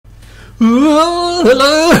Oh,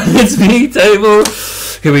 hello, it's me, Table.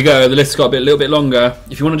 Here we go. The list got a little bit longer.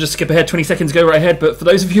 If you want to just skip ahead 20 seconds, go right ahead. But for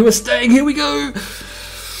those of you who are staying, here we go.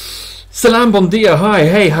 Salam, bon dia, hi,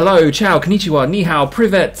 hey, hello, ciao, konnichiwa, ni hao,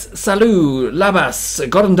 privet, salut, labas,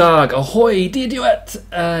 guten dag, ahoy, dia duet,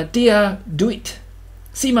 dia duit,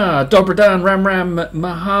 sima, dobradan, ram ram,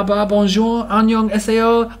 mahaba, bonjour, annyeong,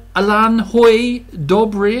 sao, alan, hoi,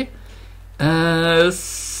 dobry,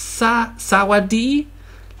 sawadi,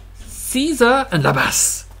 Caesar, and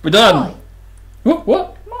labas. We're done.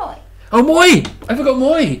 What? Moi. Oh, moi! I forgot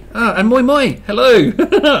moi. And moi. Hello.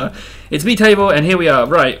 It's me, Table, and here we are.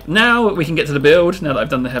 Right, now we can get to the build, now that I've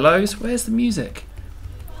done the hellos. Where's the music?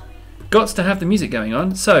 Got to have the music going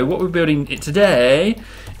on. So, what we're building today,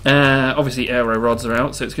 obviously aerorods are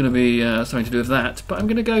out, so it's going to be something to do with that. But I'm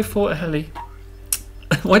going to go for a heli.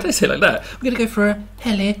 Why did I say it like that? I'm going to go for a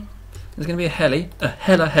heli. There's going to be a heli. A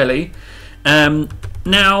heli.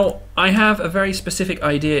 Now, I have a very specific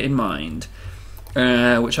idea in mind.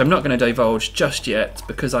 Which I'm not going to divulge just yet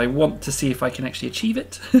because I want to see if I can actually achieve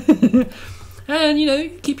it. And, you know,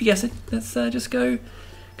 keep you guessing. Let's just go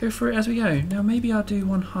for it as we go. Now, maybe I'll do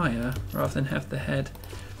one higher rather than have the head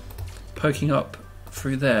poking up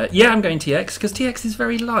through there. Yeah, I'm going TX because TX is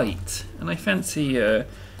very light, and I fancy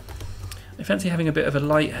having a bit of a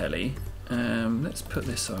light heli. Let's put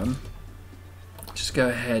this on. Just go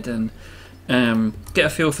ahead and get a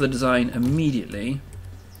feel for the design immediately.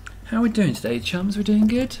 How are we doing today, chums? We're doing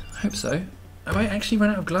good? I hope so. Have I actually run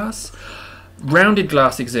out of glass? Rounded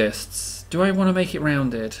glass exists. Do I want to make it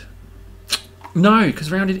rounded? No,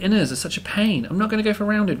 because rounded inners are such a pain. I'm not going to go for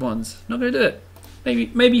rounded ones. Not going to do it.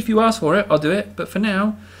 Maybe if you ask for it, I'll do it. But for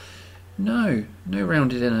now, no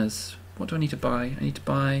rounded inners. What do I need to buy? I need to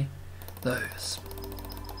buy those.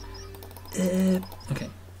 Okay,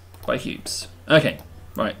 buy cubes. Okay,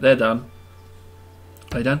 right, they're done.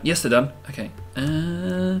 Are they done? Yes, they're done. Okay.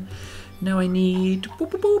 Now I need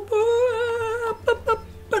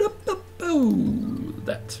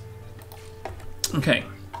that. Okay.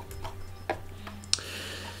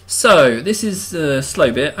 So this is the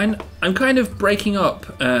slow bit. I'm kind of breaking up.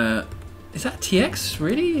 Is that TX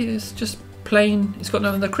really? It's just plain. It's got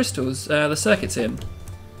none of the crystals. The circuits in.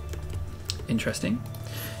 Interesting. Do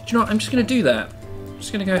you know what? I'm just going to do that. I'm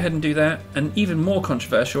just going to go ahead and do that. And even more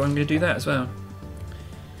controversial, I'm going to do that as well.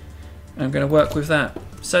 I'm going to work with that.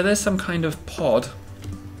 So there's some kind of pod.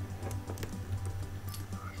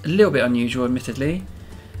 A little bit unusual, admittedly.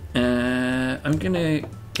 I'm going to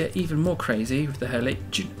get even more crazy with the heli.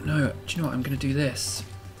 Do you know what? I'm going to do this.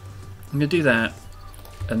 I'm going to do that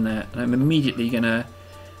and that. And I'm immediately going to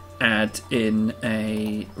add in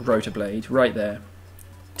a rotor blade right there.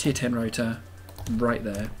 Tier 10 rotor right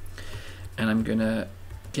there. And I'm going to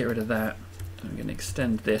get rid of that. I'm going to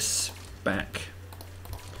extend this back.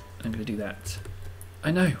 I'm going to do that.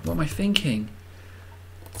 I know, what am I thinking?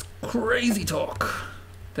 It's crazy talk.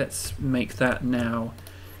 Let's make that now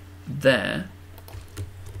there.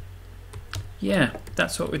 Yeah,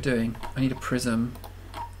 that's what we're doing. I need a prism.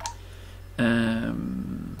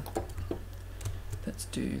 Let's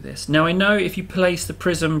do this. Now I know if you place the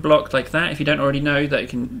prism block like that, if you don't already know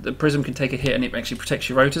that the prism can take a hit and it actually protects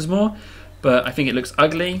your rotors more, but I think it looks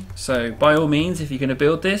ugly, so by all means, if you're going to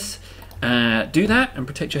build this, do that and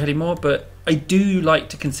protect your heli more, but I do like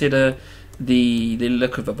to consider the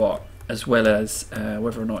look of the bot as well as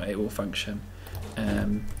whether or not it will function.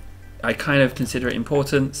 I kind of consider it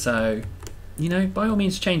important, so you know, by all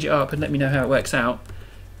means change it up and let me know how it works out.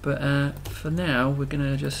 But for now, we're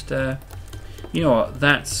gonna just you know what,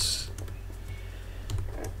 that's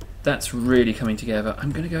really coming together.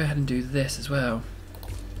 I'm gonna go ahead and do this as well.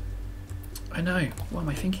 I know, what am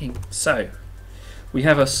I thinking? So we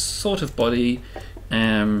have a sort of body,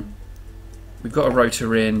 we've got a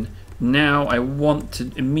rotor in. Now I want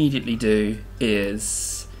to immediately do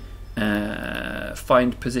is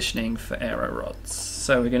find positioning for aerorods.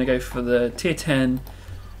 So we're going to go for the tier 10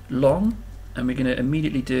 long, and we're going to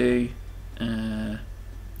immediately do,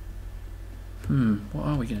 what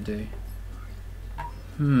are we going to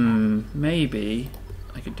do? Maybe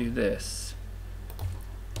I could do this.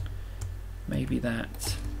 Maybe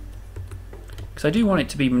that. Because I do want it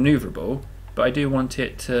to be maneuverable, but I do want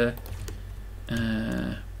it to...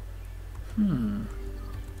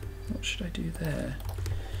 what should I do there?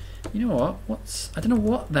 You know what? I don't know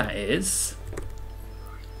what that is.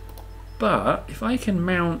 But if I can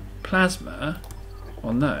mount plasma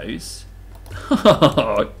on those...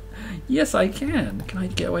 Oh, yes I can. Can I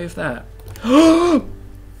get away with that?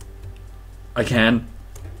 I can.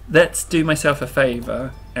 Let's do myself a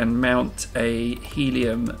favour and mount a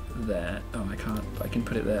helium there. Oh, I can't. I can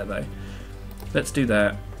put it there though. Let's do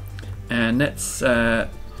that. And let's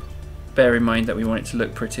bear in mind that we want it to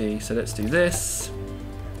look pretty, so let's do this.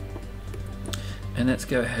 And let's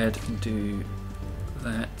go ahead and do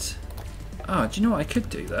that. Ah, do you know what I could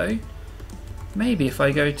do though? Maybe if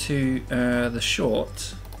I go to the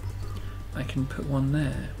short, I can put one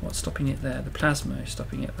there. What's stopping it there? The plasma is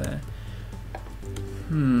stopping it there.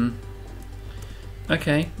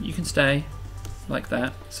 Okay, you can stay like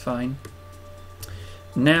that. It's fine.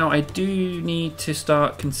 Now I do need to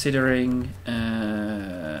start considering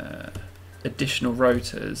additional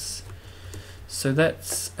rotors. So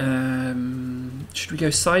that's should we go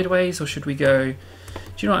sideways or should we go? Do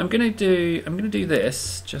you know what I'm going to do? I'm going to do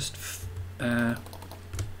this just for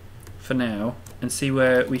now and see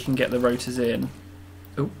where we can get the rotors in.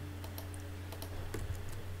 Oh,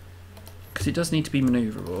 because it does need to be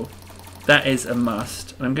manoeuvrable. That is a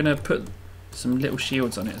must. And I'm going to put some little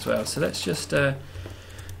shields on it as well. So let's just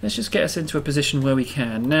get us into a position where we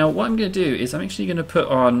can. Now, what I'm going to do is I'm actually going to put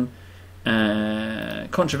on,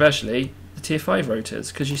 controversially, the tier 5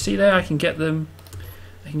 rotors, because you see there I can get them.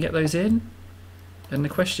 I can get those in. And the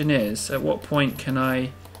question is, at what point can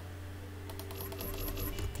I?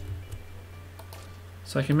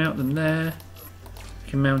 So I can mount them there. I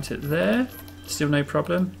can mount it there. Still no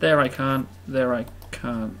problem. There I can't. There I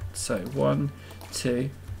can't. So 1, 2.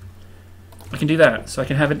 I can do that. So I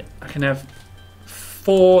can have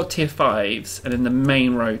 4 tier 5s and then the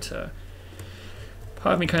main rotor.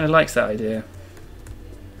 Part of me kind of likes that idea,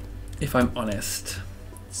 if I'm honest.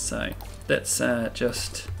 So let's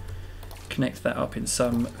just connect that up in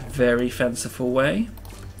some very fanciful way.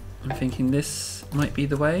 I'm thinking this might be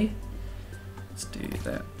the way. Let's do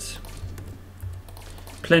that.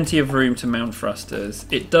 Plenty of room to mount thrusters.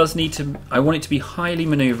 It does need to. I want it to be highly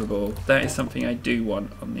manoeuvrable. That is something I do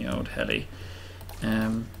want on the old heli.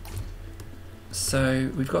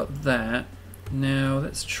 So we've got that. Now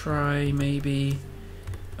let's try maybe.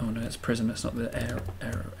 Oh no, that's prism. That's not the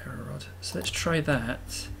aerorod. So let's try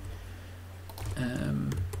that.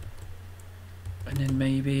 And then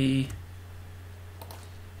maybe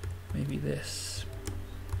this.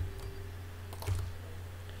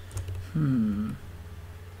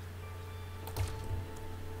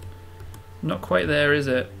 Not quite there, is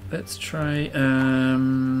it? Let's try. Oh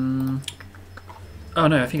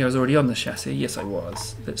no, I think I was already on the chassis. Yes, I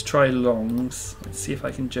was. Let's try longs. Let's see if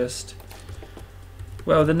I can just.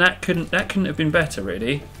 Well, then that couldn't have been better,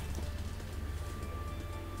 really.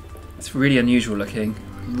 It's really unusual looking.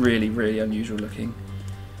 Really, really unusual looking.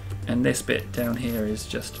 And this bit down here is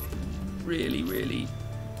just really, really,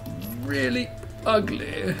 really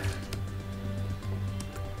ugly.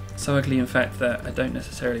 So ugly, in fact, that I don't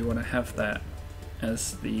necessarily want to have that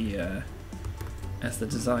as the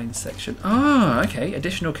design section. Ah, okay,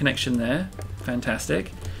 additional connection there.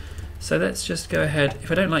 Fantastic. So let's just go ahead.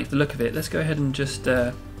 If I don't like the look of it, let's go ahead and just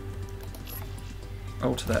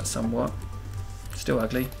alter that somewhat. Still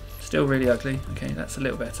ugly. Still really ugly. Okay, that's a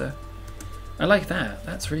little better. I like that.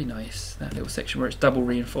 That's really nice. That little section where it's double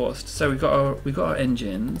reinforced. So we've got our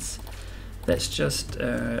engines. Let's just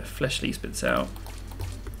flesh these bits out.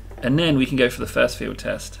 And then we can go for the first field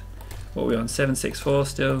test. What are we on? 764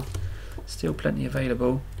 still. Still plenty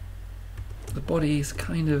available. The body's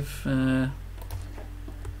kind of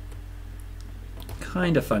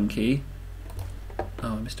funky. Oh,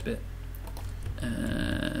 I missed a bit.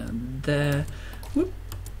 There. Whoop.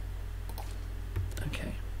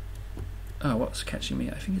 Okay. Oh, what's catching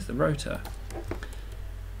me? I think it's the rotor.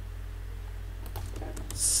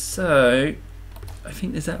 So, I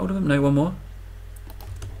think, is that all of them? No, one more.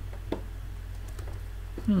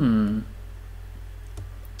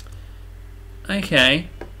 Okay.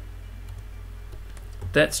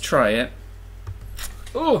 Let's try it.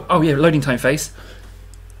 Oh yeah, loading time face.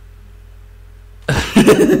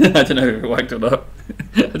 I don't know if it worked or not.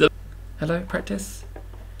 Hello, practice.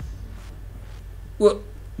 Whoa.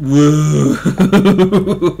 Whoa.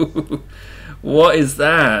 What is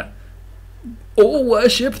that? All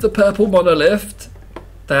worship the purple monolith.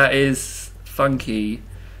 That is funky,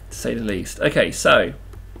 to say the least. Okay, so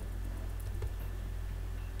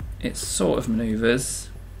it sort of maneuvers.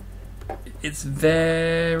 It's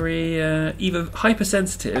very either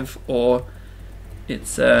hypersensitive or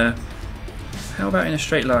it's how about in a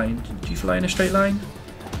straight line? Do you fly in a straight line?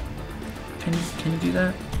 Can you do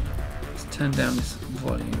that? Let's turn down this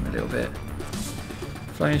volume a little bit.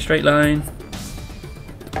 Fly in a straight line.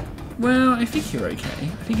 Well, I think you're okay.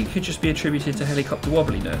 I think it could just be attributed to helicopter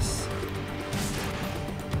wobbliness.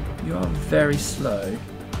 You are very slow,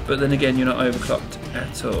 but then again you're not overclocked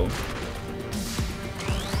at all.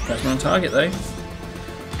 That's not on target though.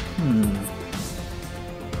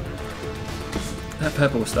 That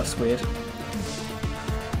purple stuff's weird.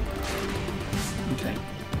 Okay.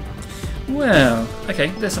 Well, okay,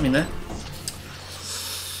 there's something there.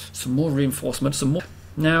 Some more reinforcement, some more.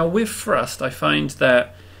 Now, with thrust, I find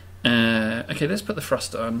that... okay, let's put the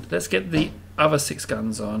thrust on. Let's get the other 6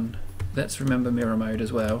 guns on. Let's remember mirror mode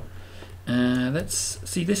as well. Let's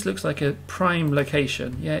see, this looks like a prime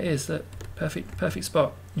location. Yeah, it is. That perfect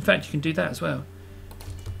spot. In fact, you can do that as well.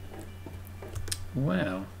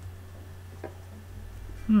 Wow.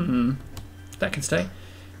 That can stay.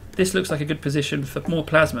 This looks like a good position for more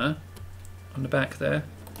plasma on the back there.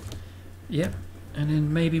 Yep. And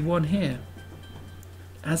then maybe one here.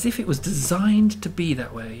 As if it was designed to be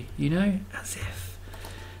that way, you know? As if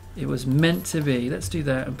it was meant to be. Let's do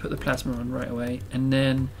that and put the plasma on right away. And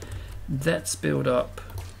then let's build up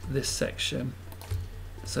this section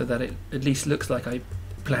so that it at least looks like I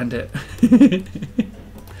planned it.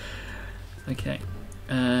 Okay.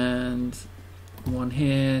 And one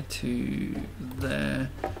here to there.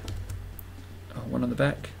 Oh, one on the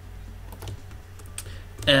back.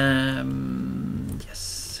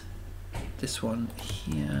 Yes. This one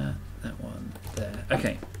here, that one there.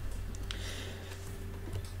 Okay.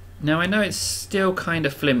 Now I know it's still kind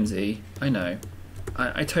of flimsy. I know.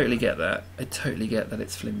 I totally get that. I totally get that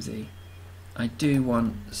it's flimsy. I do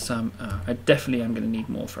want some... I definitely am going to need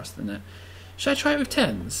more thrust than that. Should I try it with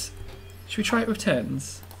 10s? Should we try it with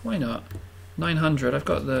 10s? Why not? 900. I've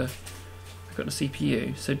got the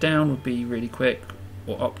CPU. So down would be really quick,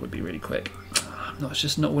 or up would be really quick. I'm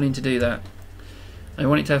just not willing to do that. I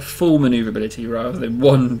want it to have full manoeuvrability rather than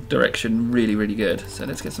one direction really, really good. So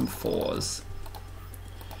let's get some 4s.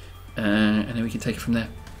 And then we can take it from there.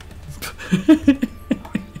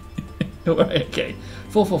 Alright, okay.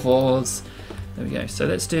 4s. There we go. So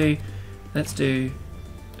let's do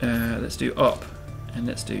up and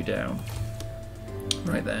let's do down.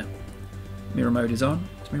 Right there. Mirror mode is on.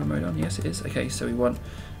 Is mirror mode on? Yes, it is. Okay, so we want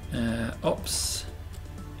ops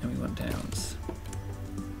and we want downs.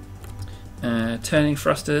 Turning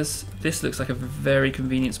thrusters. This looks like a very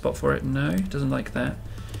convenient spot for it. No, doesn't like that.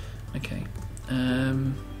 Okay.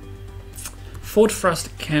 Forward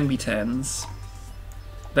thrust can be 10s.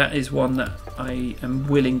 That is one that I am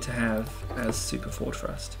willing to have as super forward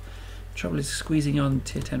thrust. Trouble is squeezing on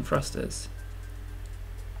tier 10 thrusters.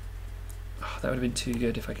 Oh, that would have been too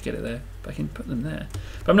good if I could get it there. But I can put them there.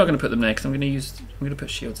 But I'm not going to put them there because I'm going to put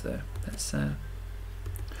shields there. Let's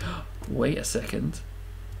wait a second.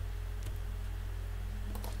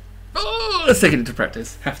 Oh, let's take it into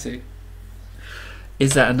practice. Have to.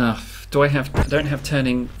 Is that enough? I don't have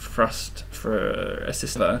turning thrust for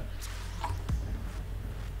assister.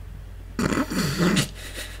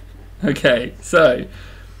 Okay, so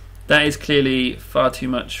that is clearly far too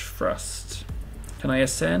much thrust. Can I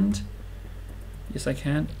ascend? Yes, I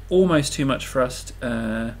can. Almost too much thrust.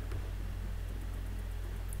 What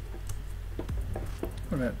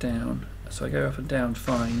about down? So I go up and down,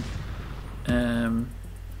 fine.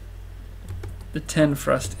 The 10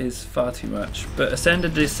 thrust is far too much, but ascend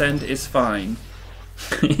and descend is fine.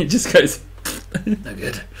 It just goes no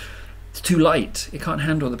good. It's too light. It can't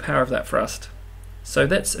handle the power of that thrust. So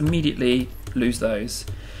let's immediately lose those.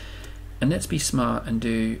 And let's be smart and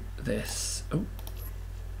do this. Oh.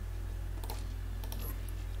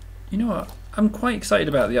 You know what? I'm quite excited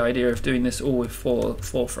about the idea of doing this all with four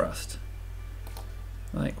thrust.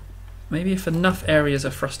 Like, maybe if enough areas are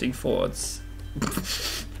thrusting forwards.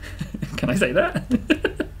 Can I say that?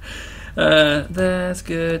 That's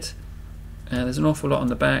good. There's an awful lot on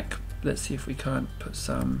the back. Let's see if we can't put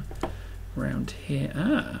some around here.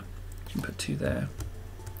 You can put 2 there.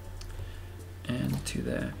 And 2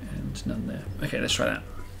 there. And none there. Okay, let's try that.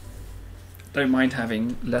 Don't mind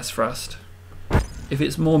having less thrust. If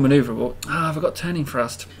it's more manoeuvrable... I've got turning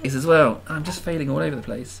thrust is as well. I'm just failing all over the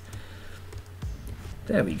place.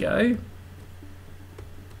 There we go.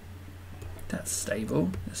 That's stable.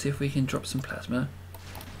 Let's see if we can drop some plasma.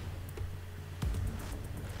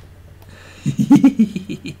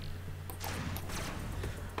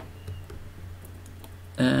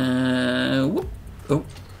 Whoop. Oh.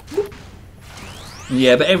 Whoop.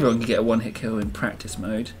 Yeah, but everyone can get a one-hit kill in practice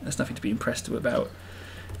mode. That's nothing to be impressed about.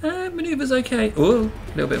 Manoeuvre's okay. Oh, a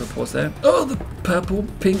little bit of a pause there. Oh, the purple,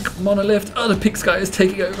 pink monolith. Oh, the pink sky is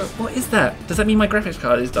taking over. What is that? Does that mean my graphics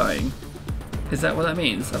card is dying? Is that what that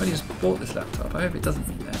means? I've only just bought this laptop. I hope it doesn't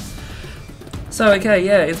mean that. So, okay,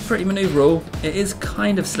 yeah, it's pretty manoeuvrable. It is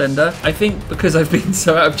kind of slender. I think because I've been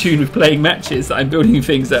so out of tune with playing matches that I'm building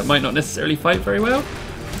things that might not necessarily fight very well.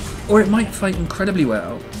 Or it might fight incredibly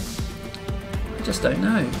well. I just don't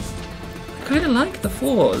know. I kind of like the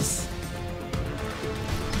 4s.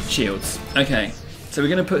 Shields. Okay. So we're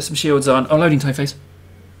going to put some shields on. Oh, loading time face.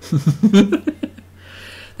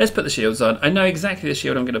 Let's put the shields on. I know exactly the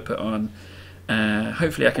shield I'm going to put on.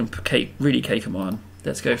 Hopefully I can really cake them on.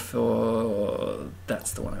 Let's go for...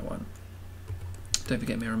 That's the one I want. Don't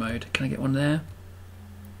forget mirror mode. Can I get one there?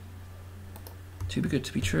 Too good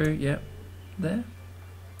to be true. Yep. There.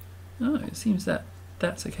 Oh, it seems that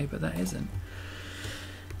that's okay, but that isn't.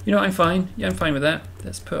 You know what, I'm fine. Yeah, I'm fine with that.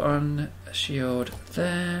 Let's put on a shield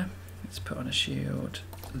there. Let's put on a shield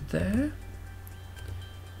there.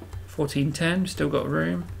 1410, still got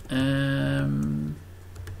room.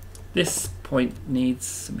 This point needs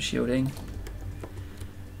some shielding.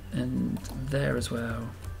 And there as well.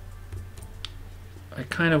 I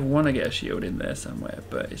kind of want to get a shield in there somewhere,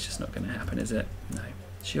 but it's just not going to happen, is it? No.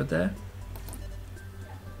 Shield there.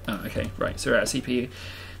 Oh, okay, right, so we're out of CPU.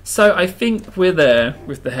 So I think we're there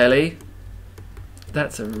with the heli.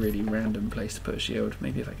 That's a really random place to put a shield.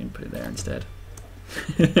 Maybe if I can put it there instead.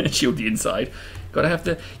 Shield the inside. Gotta have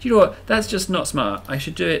to... You know what? That's just not smart. I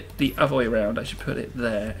should do it the other way around. I should put it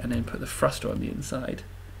there and then put the thruster on the inside.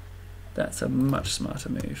 That's a much smarter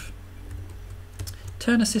move.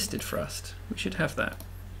 Turn assisted thrust. We should have that.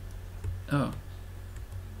 Oh.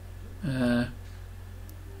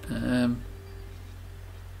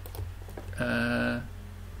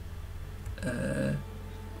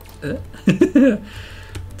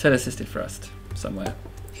 Turn assisted thrust somewhere,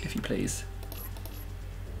 if you please.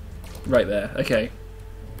 Right there. Okay.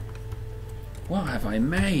 What have I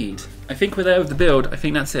made? I think we're there with the build. I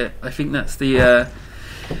think that's it. I think that's the.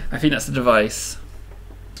 I think that's the device.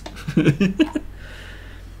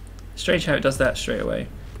 Strange how it does that straight away.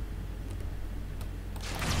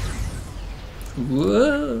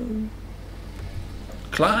 Whoa!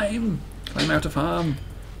 Climb out of harm.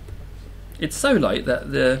 It's so light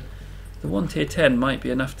that the 1 tier 10 might be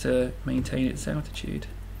enough to maintain its altitude.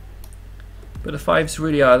 But the 5s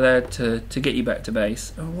really are there to get you back to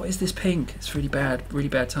base. Oh, what is this pink? It's really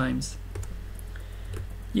bad times.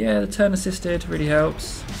 Yeah, the turn assisted really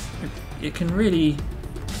helps. It can really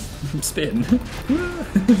spin.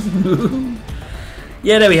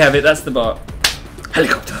 Yeah, there we have it. That's the bot.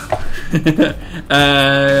 Helicopter.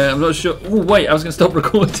 I'm not sure. Oh, wait, I was going to stop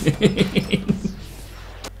recording.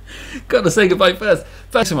 Got to say goodbye first.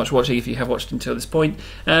 Thanks so much for watching if you have watched until this point.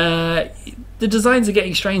 The designs are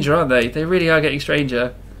getting stranger, aren't they? They really are getting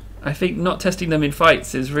stranger. I think not testing them in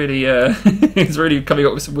fights is really is really coming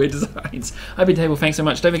up with some weird designs. I've been Table, thanks so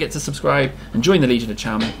much. Don't forget to subscribe and join the Legion of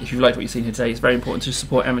Charm if you've liked what you've seen here today. It's very important to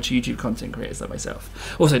support amateur YouTube content creators like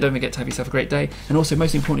myself. Also, don't forget to have yourself a great day. And also,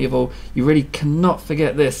 most importantly of all, you really cannot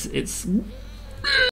forget this. It's...